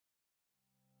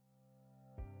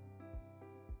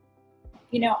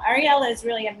Ariela is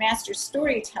really a master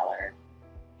storyteller,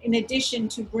 in addition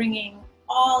to bringing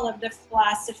all of the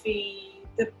philosophy,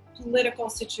 the political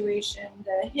situation,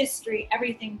 the history,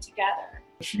 everything together.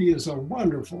 She is a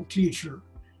wonderful teacher.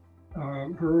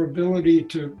 Her ability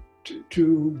to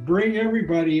bring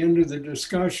everybody into the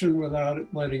discussion without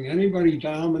letting anybody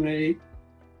dominate,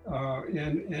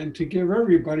 and to give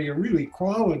everybody a really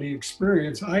quality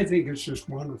experience, I think it's just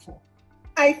wonderful.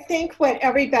 I think what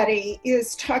everybody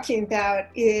is talking about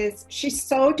is she's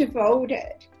so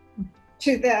devoted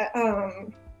to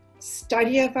the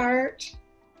study of art,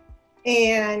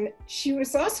 and she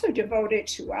was also devoted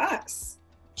to us.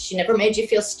 She never made you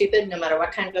feel stupid, no matter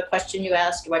what kind of a question you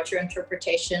asked, what your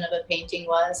interpretation of a painting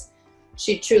was.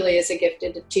 She truly is a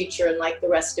gifted teacher, and like the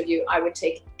rest of you, I would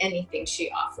take anything she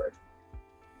offered.